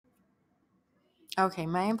Okay,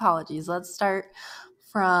 my apologies. Let's start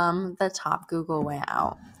from the top. Google went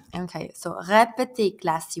out. Okay, so répétez,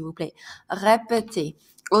 classe, s'il vous plaît. Répétez.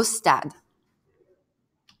 Au stade.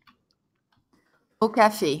 Au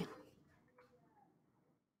café.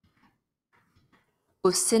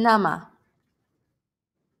 Au cinéma.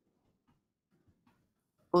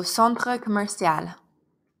 Au centre commercial.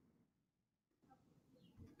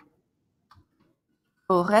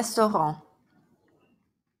 Au restaurant.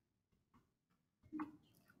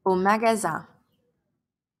 Au magasin.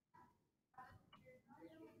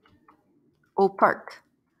 Au parc.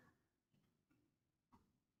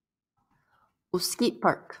 Au skate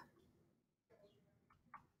park.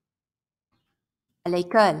 À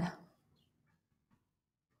l'école.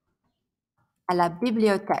 À la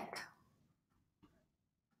bibliothèque.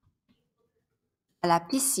 À la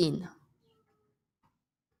piscine.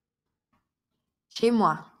 Chez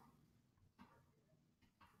moi.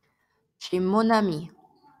 Chez mon ami.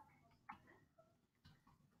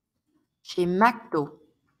 Chez McDo.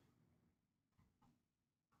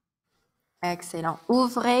 Excellent.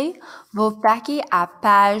 Ouvrez vos paquets à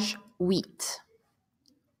page 8.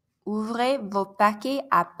 Ouvrez vos paquets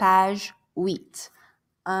à page 8.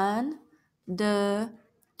 1, 2,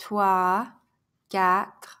 3,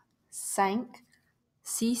 4, 5,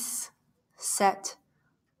 6, 7,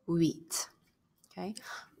 8. Okay.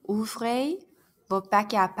 Ouvrez vos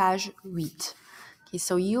paquets à page 8. Okay,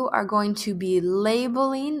 so you are going to be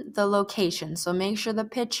labeling the location. So make sure the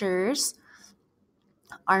pictures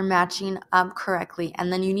are matching up correctly.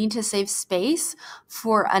 And then you need to save space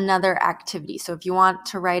for another activity. So if you want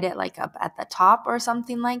to write it like up at the top or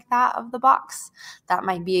something like that of the box, that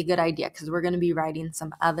might be a good idea because we're going to be writing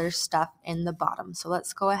some other stuff in the bottom. So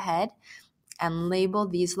let's go ahead and label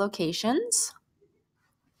these locations.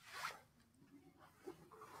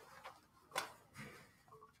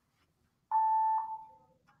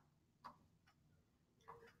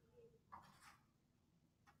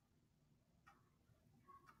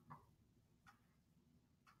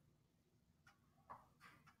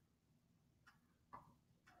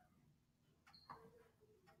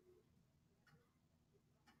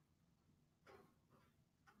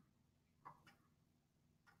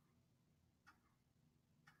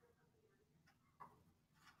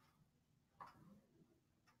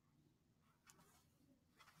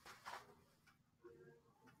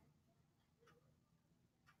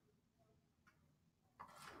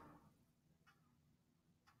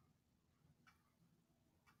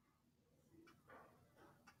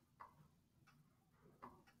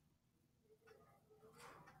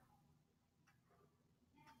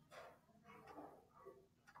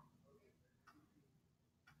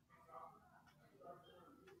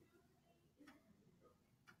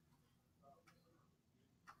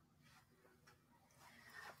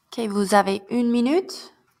 Okay, vous avez 1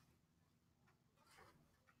 minute.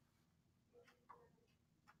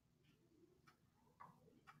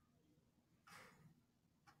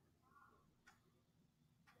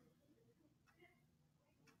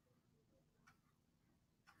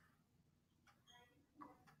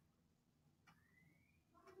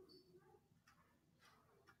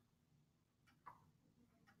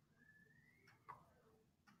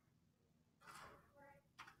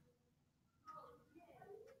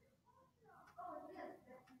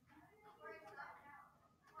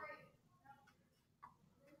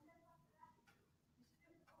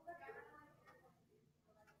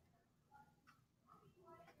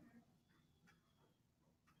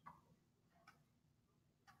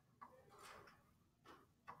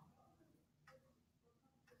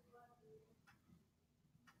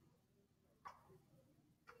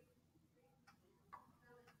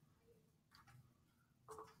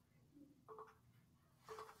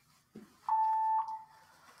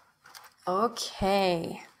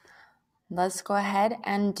 Okay, let's go ahead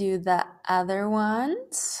and do the other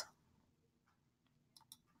ones.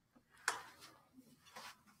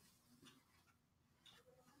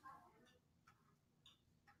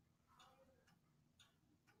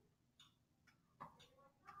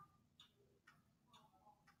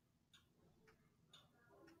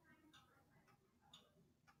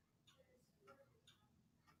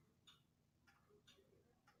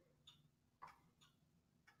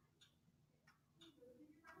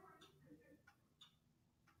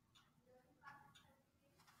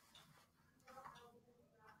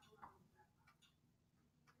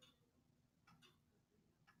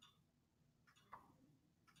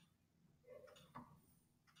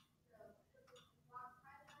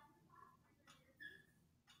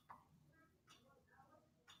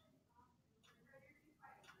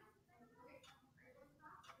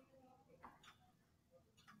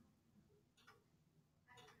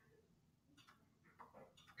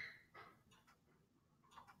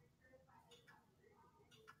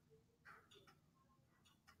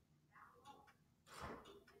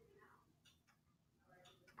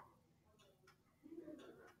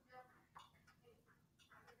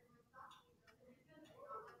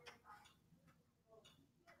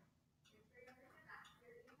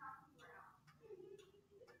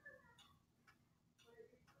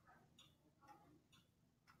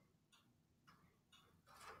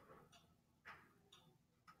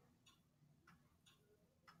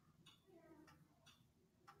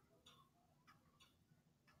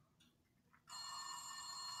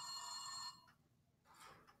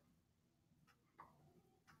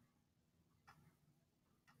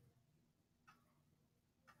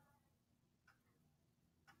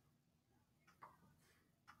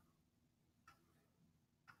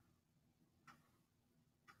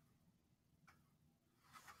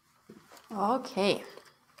 Okay.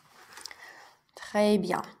 Très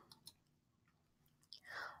bien.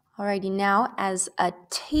 Alrighty, now as a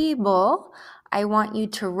table, I want you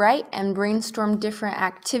to write and brainstorm different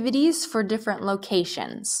activities for different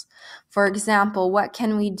locations. For example, what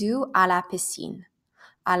can we do à la piscine?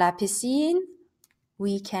 À la piscine,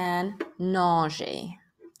 we can nager.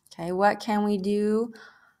 Okay, what can we do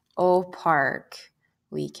au parc?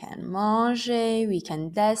 We can manger, we can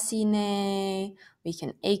dessiner, we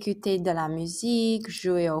can écouter de la musique,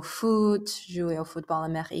 jouer au foot, jouer au football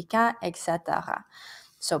américain, etc.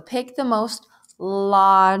 So pick the most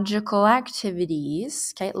logical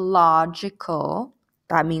activities. Okay, logical.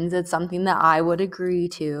 That means it's something that I would agree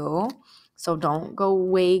to. So don't go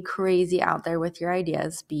way crazy out there with your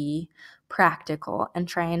ideas. Be practical and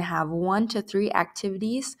try and have 1 to 3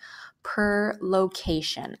 activities per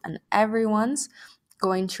location. And everyone's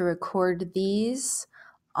going to record these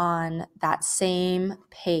on that same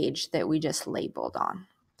page that we just labeled on.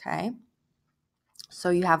 Okay? So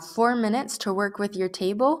you have 4 minutes to work with your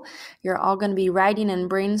table. You're all going to be writing and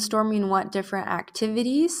brainstorming what different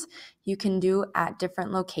activities you can do at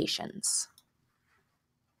different locations.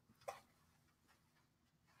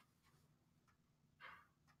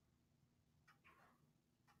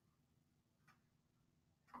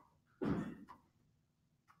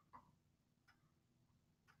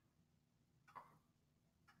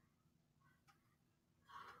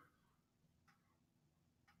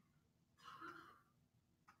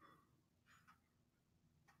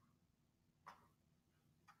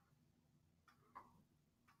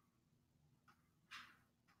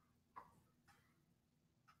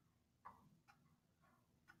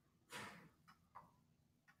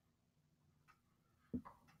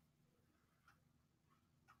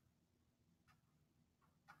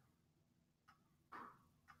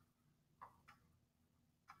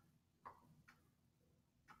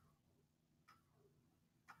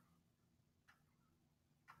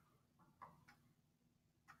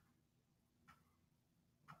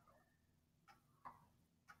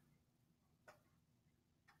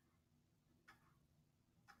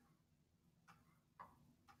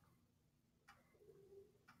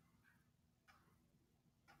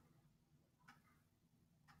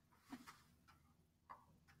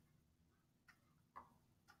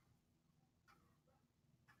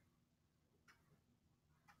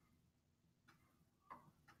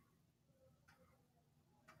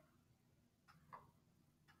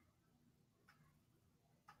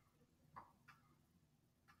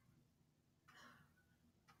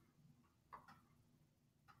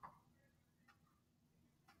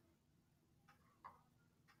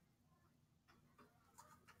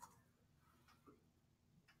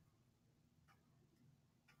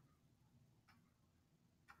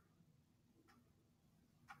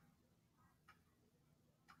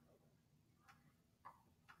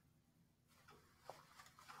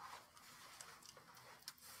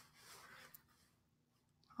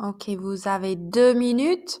 Okay, vous avez 2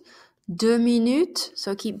 minutes. 2 minutes.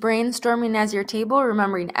 So keep brainstorming as your table,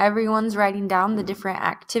 remembering everyone's writing down the different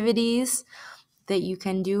activities that you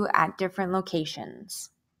can do at different locations.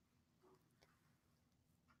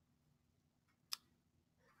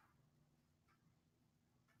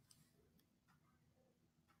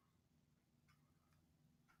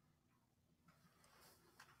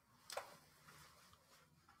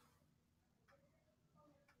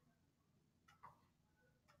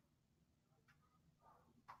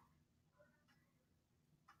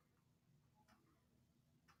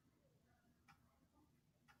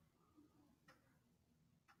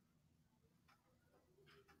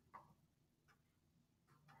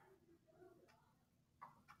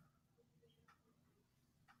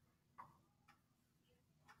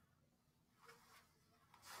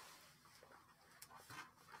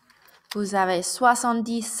 Vous avez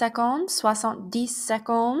 70 secondes. 70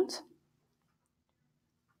 secondes.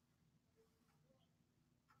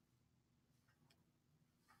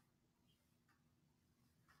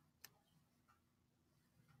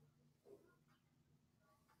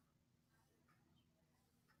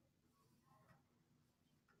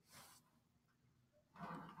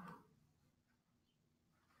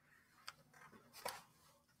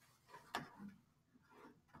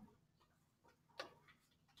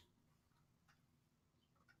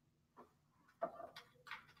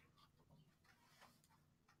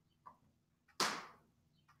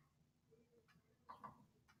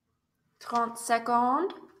 Trente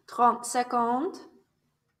secondes. 30 secondes.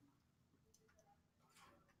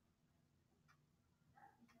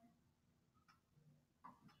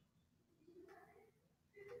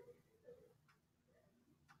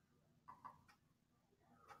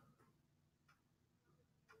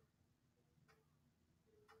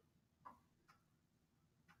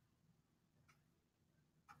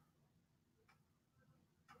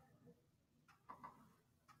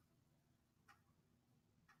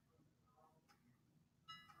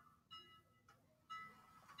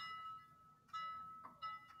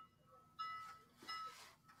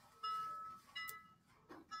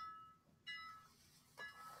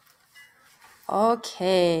 Ok,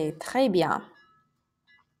 très bien.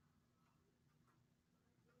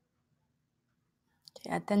 Okay,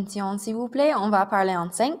 attention, s'il vous plaît, on va parler en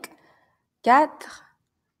 5, 4,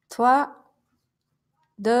 3,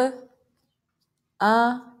 2,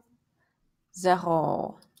 1,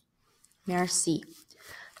 0. Merci.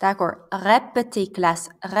 D'accord. Répétez, classe.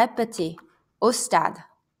 Répétez. Au stade.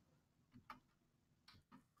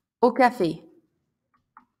 Au café.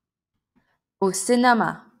 Au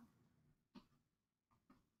cinéma.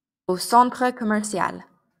 Au centre commercial.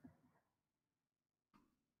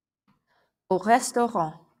 Au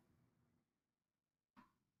restaurant.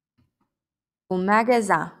 Au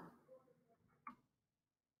magasin.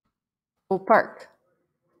 Au parc.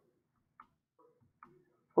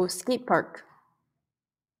 Au skatepark.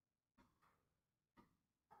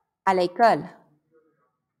 À l'école.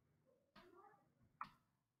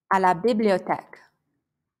 À la bibliothèque.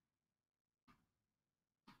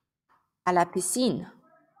 À la piscine.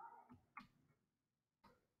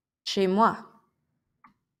 Chez moi.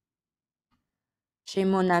 Chez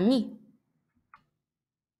mon ami.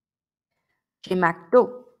 Chez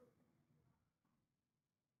McDo.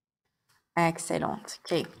 Excellent.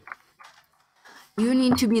 Okay. You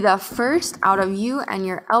need to be the first out of you and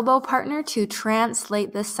your elbow partner to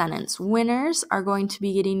translate this sentence. Winners are going to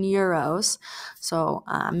be getting euros, so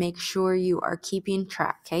make sure you are keeping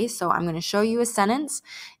track, okay? So I'm going to show you a sentence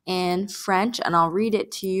in French, and I'll read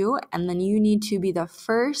it to you, and then you need to be the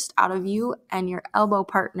first out of you and your elbow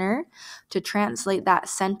partner to translate that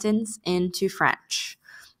sentence into French.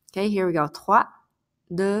 Okay, here we go. 3,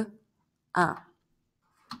 2, 1.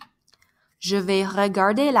 Je vais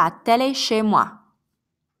regarder la télé chez moi.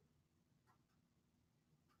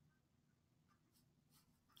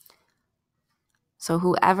 So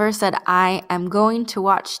whoever said, I am going to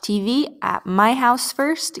watch TV at my house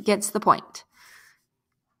first gets the point.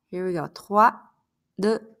 Here we go. 3,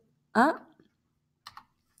 2, 1.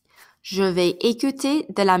 Je vais écouter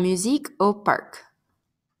de la musique au parc.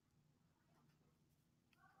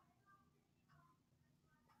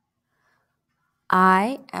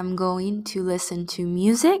 I am going to listen to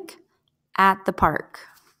music at the park.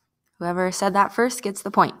 Whoever said that first gets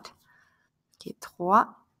the point. Okay, 3,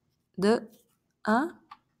 2, 1.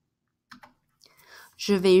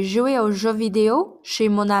 Je vais jouer aux jeux vidéo chez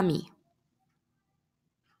mon ami.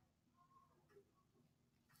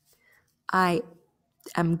 I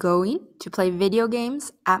am going to play video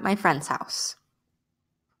games at my friend's house.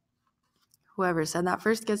 Whoever said that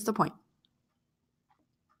first gets the point.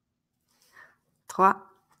 3,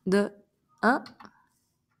 2, 1.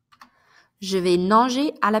 Je vais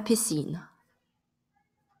nager à la piscine.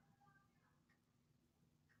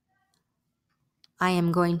 I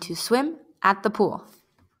am going to swim at the pool.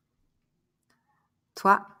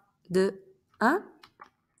 3, 2, 1.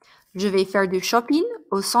 Je vais faire du shopping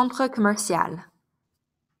au centre commercial.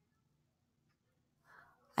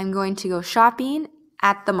 I'm going to go shopping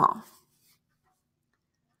at the mall.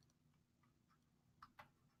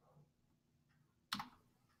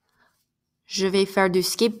 Je vais faire du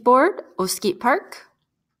skateboard au skatepark.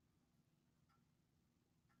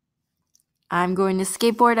 I'm going to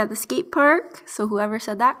skateboard at the skate park. So whoever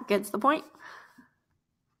said that gets the point.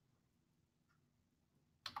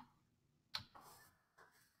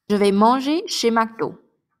 Je vais manger chez McDo.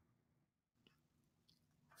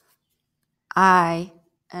 I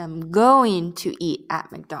am going to eat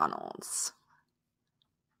at McDonald's.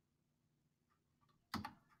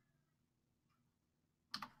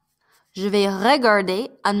 Je vais regarder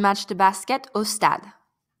un match de basket au stade.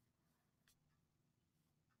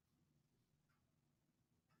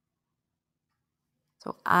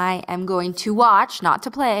 So I am going to watch, not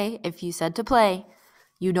to play. If you said to play,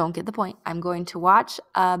 you don't get the point. I'm going to watch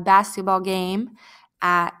a basketball game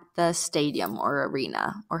at the stadium or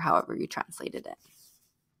arena, or however you translated it.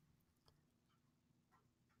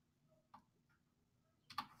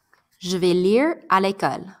 Je vais lire à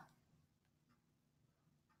l'école.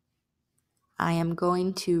 I am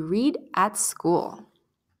going to read at school.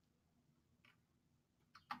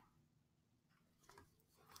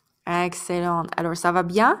 Excellent. Alors, ça va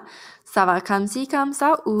bien? Ça va comme ci, comme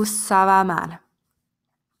ça, ou ça va mal?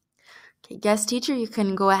 Okay, guest teacher, you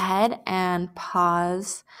can go ahead and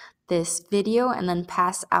pause this video and then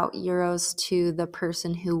pass out euros to the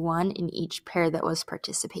person who won in each pair that was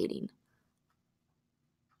participating.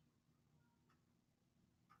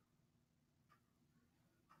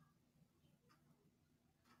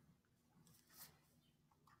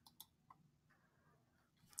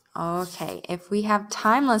 Okay, if we have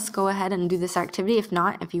time, let's go ahead and do this activity. If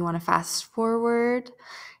not, if you want to fast forward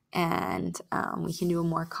and we can do a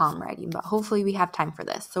more calm writing, but hopefully we have time for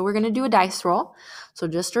this. So we're going to do a dice roll. So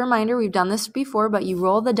just a reminder, we've done this before, but you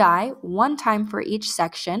roll the die one time for each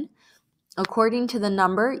section. According to the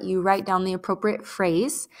number, you write down the appropriate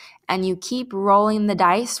phrase, and you keep rolling the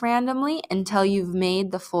dice randomly until you've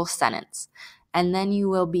made the full sentence. And then you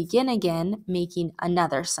will begin again making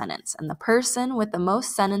another sentence. And the person with the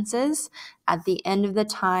most sentences at the end of the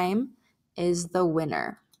time is the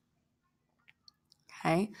winner.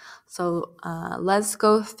 Okay, so let's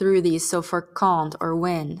go through these. So for quand or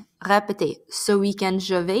when, répétez. Ce week-end,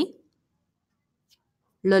 je vais.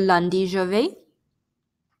 Le lundi, je vais.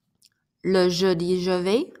 Le jeudi, je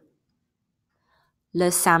vais. Le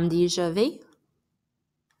samedi, je vais.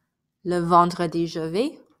 Le vendredi, je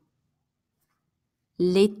vais.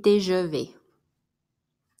 L'été, je vais.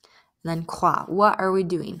 Then quoi? What are we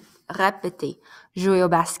doing? Répétez. Jouer au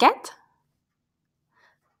basket.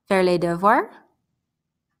 Faire les devoirs.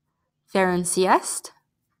 Faire une sieste.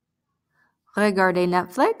 Regarder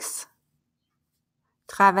Netflix.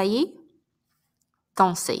 Travailler.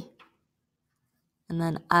 Danser. And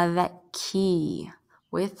then avec qui?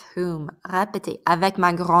 With whom? Répétez. Avec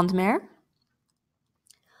ma grand-mère.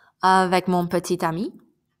 Avec mon petit ami.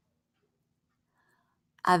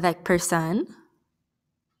 Avec personne.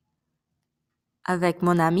 Avec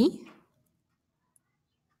mon ami.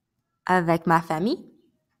 Avec ma famille.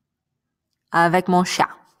 Avec mon chat.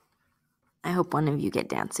 I hope one of you get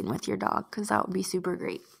dancing with your dog because that would be super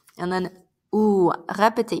great. And then,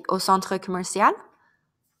 répétez. Au centre commercial.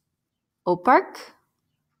 Au parc.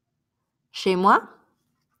 Chez moi.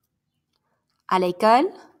 À l'école.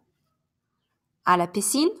 À la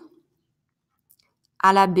piscine.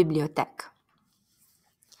 À la bibliothèque.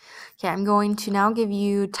 Okay, I'm going to now give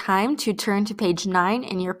you time to turn to page 9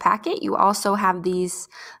 in your packet. You also have these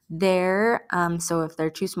there, so if they're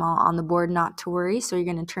too small on the board, not to worry. So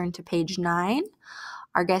you're going to turn to page 9.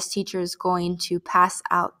 Our guest teacher is going to pass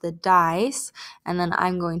out the dice, and then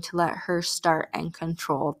I'm going to let her start and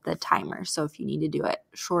control the timer. So if you need to do it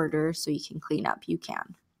shorter so you can clean up, you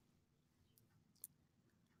can.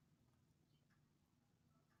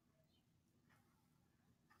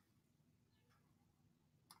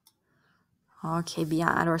 Ok, bien.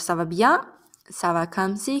 Alors, ça va bien? Ça va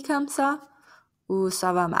comme ci, comme ça? Ou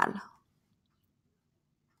ça va mal?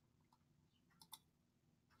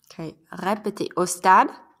 Ok, répétez. Au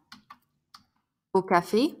stade, au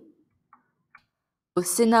café, au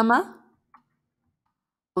cinéma,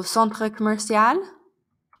 au centre commercial,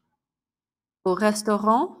 au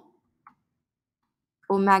restaurant,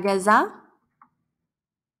 au magasin,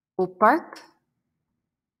 au parc,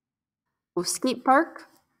 au skate park,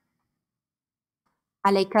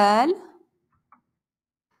 à l'école,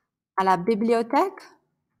 à la bibliothèque,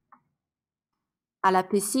 à la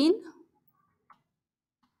piscine,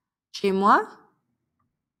 chez moi,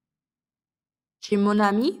 chez mon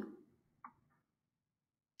ami,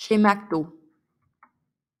 chez McDo,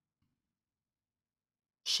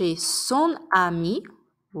 chez son ami,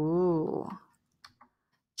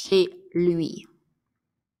 chez lui.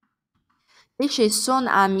 Chez son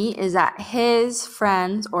ami is at his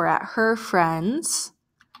friends or at her friends.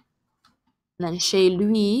 And then chez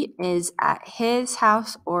lui is at his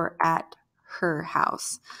house or at her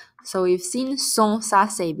house. So we've seen son ça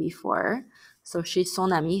before. So chez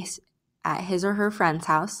son ami at his or her friend's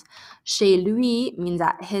house. Chez lui means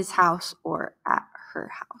at his house or at her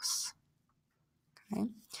house.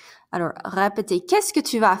 Okay. Alors, répétez. Qu'est-ce que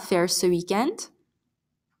tu vas faire ce week-end?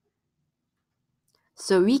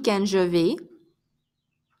 Ce week-end, je vais.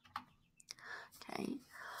 Okay.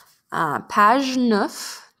 Page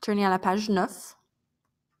 9. Tournez à la page 9.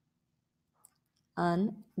 1,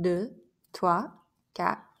 2, 3,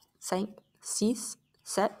 4, 5, 6,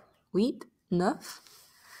 7, 8, 9.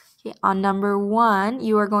 Okay, on number 1,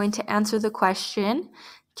 you are going to answer the question,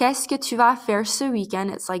 qu'est-ce que tu vas faire ce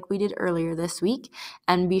weekend? It's like we did earlier this week.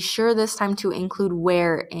 And be sure this time to include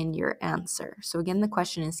where in your answer. So again, the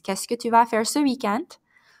question is, qu'est-ce que tu vas faire ce weekend?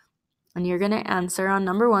 And you're going to answer on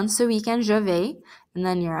number 1, ce weekend, je vais. And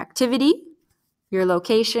then your activity, your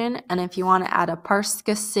location, and if you want to add a parce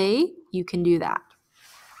que c'est, you can do that.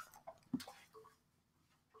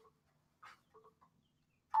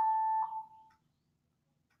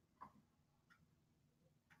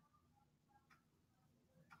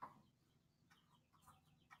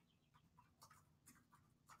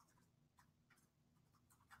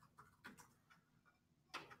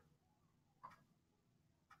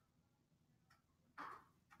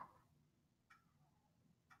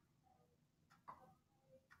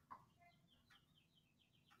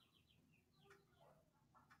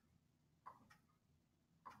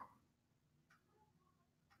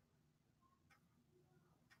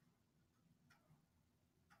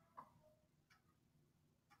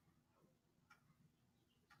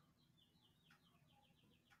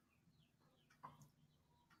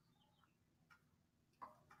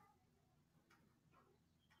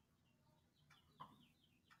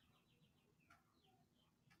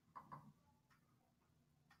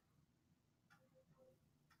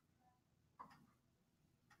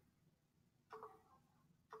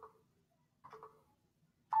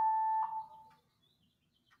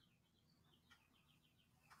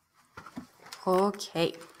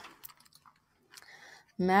 Okay.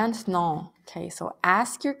 Maintenant, okay, so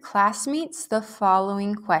ask your classmates the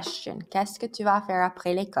following question. Qu'est-ce que tu vas faire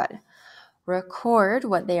après l'école? Record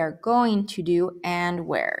what they are going to do and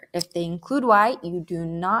where. If they include why, you do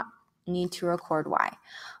not need to record why.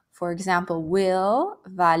 For example, Will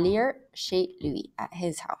va lire chez lui, at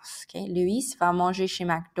his house. Okay? Luis va manger chez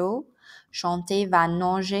McDo. Chanté va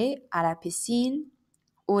nager à la piscine.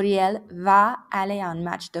 Auriel va aller à un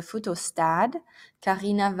match de foot au stade.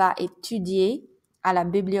 Karina va étudier à la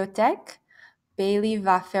bibliothèque. Bailey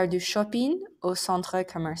va faire du shopping au centre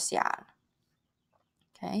commercial.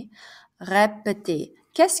 Okay? Répétez.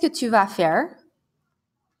 Qu'est-ce que tu vas faire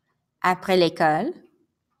après l'école?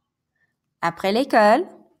 Après l'école,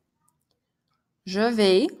 je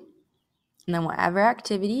vais, and then whatever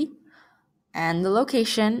activity, and the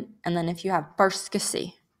location, and then if you have parce que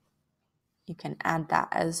c'est, you can add that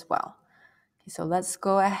as well. Okay, so let's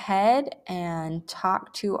go ahead and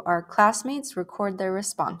talk to our classmates, record their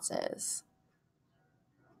responses.